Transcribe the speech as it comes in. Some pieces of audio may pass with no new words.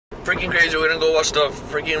freaking crazy. We're gonna go watch the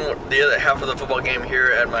other half of the football game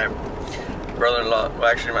here at my brother-in-law. Well,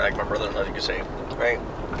 actually, my brother-in-law, you could say, right?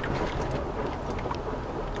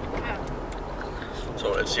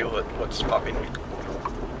 So let's see what's popping.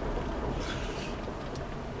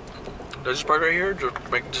 Do I just park right here, or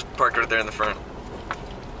just park right there in the front? I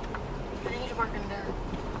think you should park in there.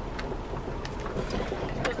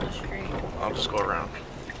 Go to the street. I'll just go around.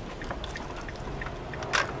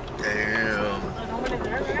 Damn. Nobody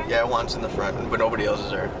there, right? Yeah, one's in the front, but nobody else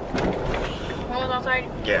is there. One was outside?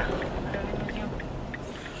 Yeah.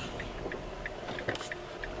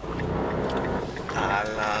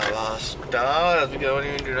 Alabasta. We don't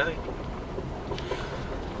even do nothing.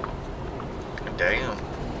 Damn.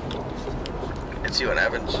 Let's see what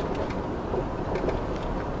happens.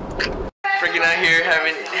 Freaking out here,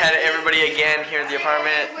 having had everybody again here in the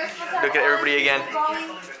apartment. Look at everybody again.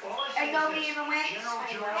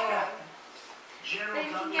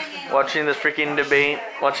 Watching this freaking debate,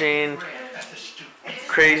 watching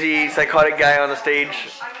crazy psychotic guy on the stage.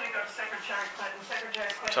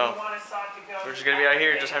 So we're just gonna be out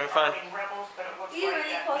here just having fun.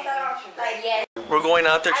 We're going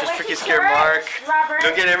out there to freaking scare Mark.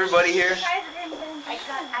 Look at everybody here. I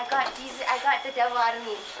got the devil out of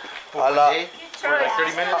me. For like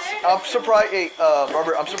 30 minutes? I'm surprised, hey,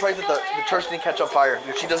 Robert, I'm surprised that the church didn't catch on fire.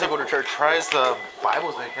 She doesn't go to church. Surprised the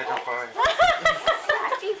Bibles didn't catch on fire.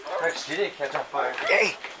 She didn't catch on fire.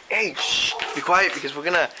 Hey, shh, be quiet because we're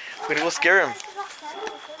gonna go scare him.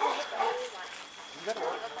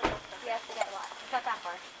 Yes, it's not that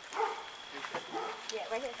far. Yeah,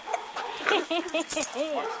 right here.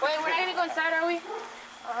 Wait, we're not gonna go inside, are we?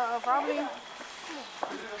 Probably.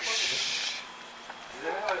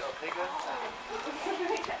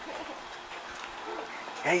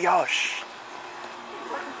 Hey, y'all, shh.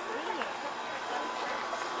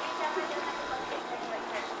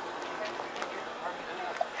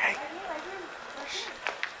 Hey.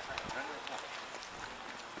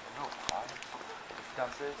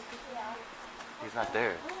 Downstairs? He's not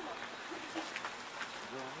there.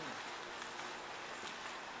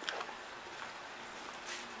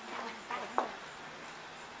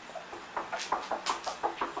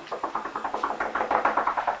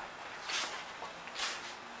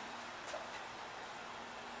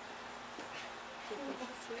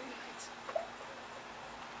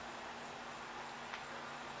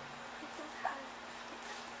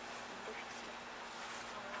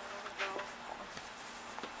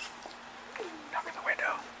 Knock on the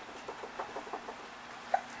window.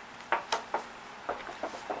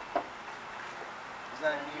 He's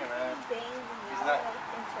not here, man.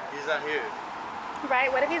 He's not here.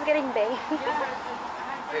 Right, what if he's getting banged?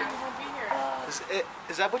 Hey.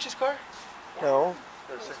 Is that Butch's car? No.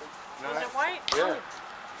 Is it white? Yeah.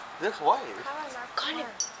 This white. Colin.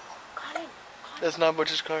 That's not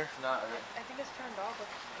Butch's car. Not. I think it's turned off.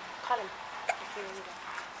 Colin.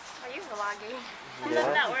 Are you vlogging? Yeah.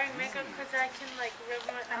 I'm not wearing makeup because I can like rub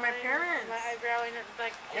my parents. my eyebrow and it's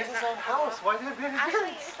like He has it's his not own house. Why did he have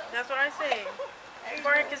That's what I say.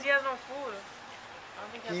 Or because he has no food. I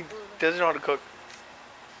don't think he He has food. doesn't know how to cook.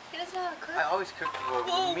 He doesn't know how to cook. I always cook for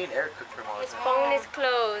me and Eric cook for him all the His time. phone is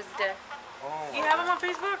closed. Oh, You have him on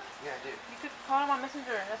Facebook? yeah, I do. You could call him on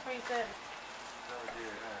Messenger. That's what he said. Oh, dear,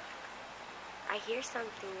 yeah. I hear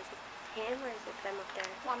something. Is it him or is it them up there?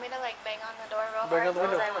 Want me to like bang on the door real Bang hard? on the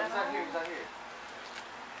window. He's not here. He's not here.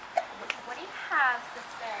 What do you have,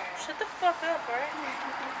 sister? Shut the fuck up, alright?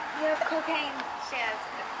 You have cocaine. She has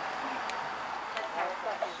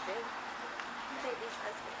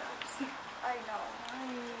I know.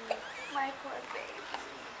 My poor baby.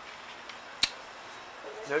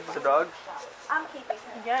 Look at the dog. I'm keeping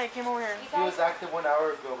her. Yeah, he came over here. He was active 1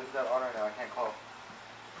 hour ago, but he's not on right now. I can't call.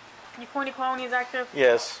 You can only call when he's active?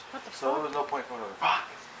 Yes. What the So there fuck? was no point coming over. Fuck!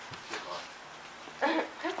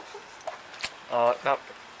 No. I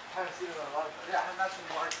haven't seen him in a lot of time. Yeah, I have not seen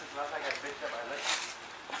Mark since last time I got bitched up my leg.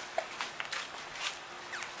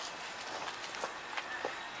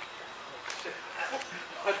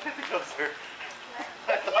 What did he go, sir?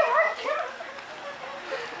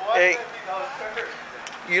 Hey,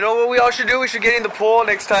 you know what we all should do? We should get in the pool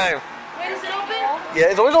next time. Wait, is it open?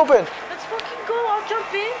 Yeah, it's always open. Let's fucking go. I'll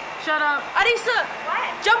jump in. Shut up. Arisa!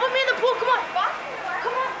 What? Jump with me in the pool. Come on.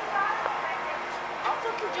 Come on. I'll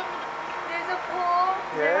fucking jump in the There's a pool.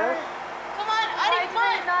 Yeah. Come on, I Adi, come on.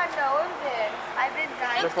 did not know this. I've been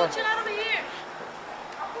dying. Let's go chill out over here.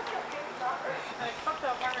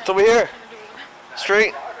 It's over here.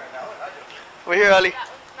 Straight. Over here, Ali.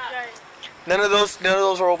 None of those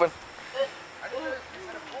are open. If I would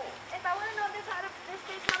have known this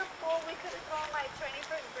place had a pool, we could have gone my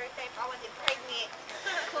 21st birthday if I wasn't pregnant.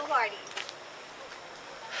 Cool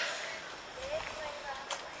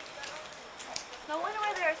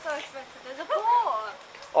There's a pool.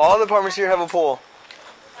 All the apartments here have a pool.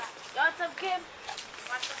 You want some, Kim?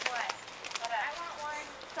 Want some what? I want one.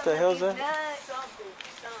 What the hell is that?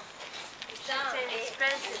 It's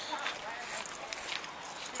expensive.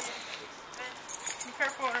 Be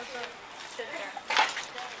careful, Arthur.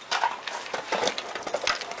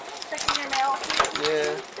 Checking your mail.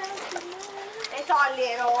 Yeah. It's all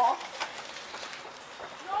little.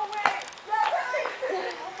 No way.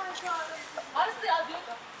 Oh my god. Honestly, I'll do it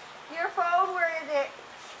though. Your phone, where is it?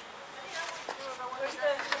 Where's the...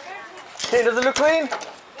 Hey, does it look clean?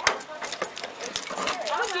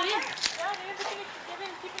 I'm kidding. Yeah, everything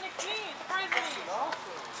is keeping it clean. Surprisingly.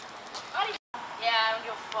 Yeah, I don't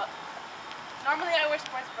give a fuck. Normally I wear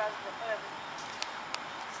sports bras, but whatever.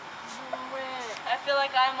 I feel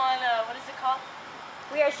like I'm on, what is it called?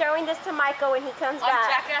 We are showing this to Michael when he comes On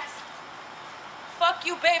back. Jackass. Fuck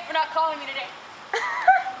you, babe, for not calling me today.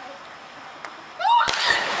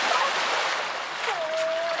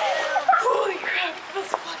 Holy crap, it feels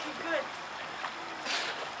fucking good.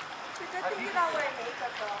 Good thing you're not wearing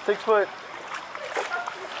makeup though. 6 foot.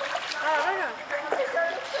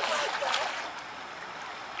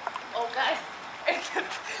 Oh, guys,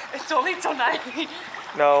 it's only till 9.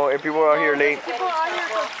 No, if people are out here late. People are out here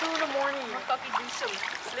till 2 in the morning. We're fucking do some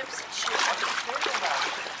flips and shit.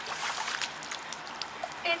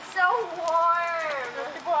 It's so warm.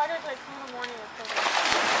 People out here till like 2 in the morning.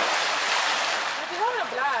 We're having a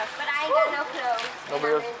blast. But I ain't got no clothes.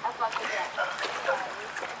 Nobody and else? I'm in a fucking dress.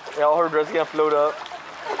 Yeah, all her dresses got float up.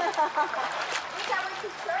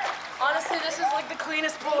 Honestly, this is like the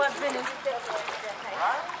cleanest pool I've been in.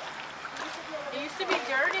 It used to be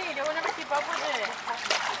dirty. They would never keep up with it.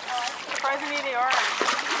 Surprisingly, they are.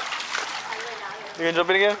 You gonna jump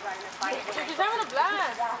in again? They're just having a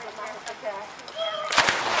blast.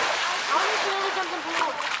 Honestly, never jumped in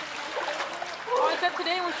pools. Oh, except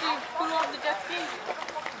today when she flew off the jet ski.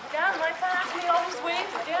 Damn, my son actually all those waves.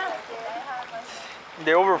 Damn.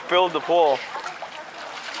 They overfilled the pool.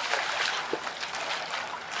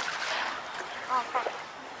 Oh, fuck.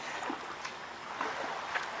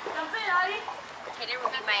 Jump in, Adi. Peter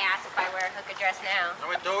would beat my ass if I wear a hookah dress now. I'm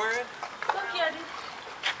gonna throw her in. Fuck yeah, Adi.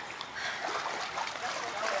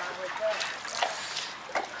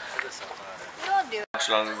 You'll do it. Not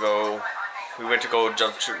too long ago, we went to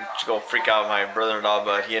go freak out my brother-in-law,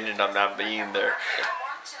 but he ended up not being there.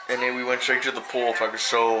 And then we went straight to the pool. If I could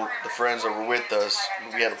show the friends that were with us,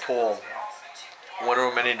 we had a pool. One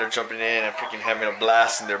of them ended up jumping in and freaking having a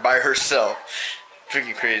blast in there by herself.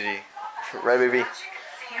 Freaking crazy. Right, baby?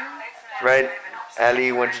 Right?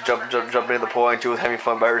 Allie went to jump in the pool and she was having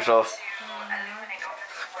fun by herself.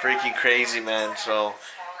 Freaking crazy, man. So,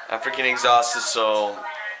 I'm freaking exhausted, so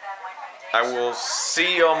I will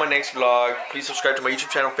see you on my next vlog. Please subscribe to my YouTube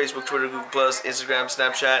channel, Facebook, Twitter, Google+, Instagram,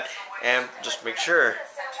 Snapchat, and just make sure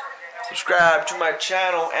subscribe to my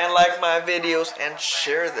channel and like my videos and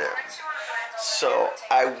share them. So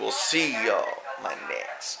I will see y'all my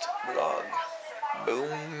next vlog.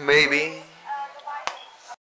 Boom, baby.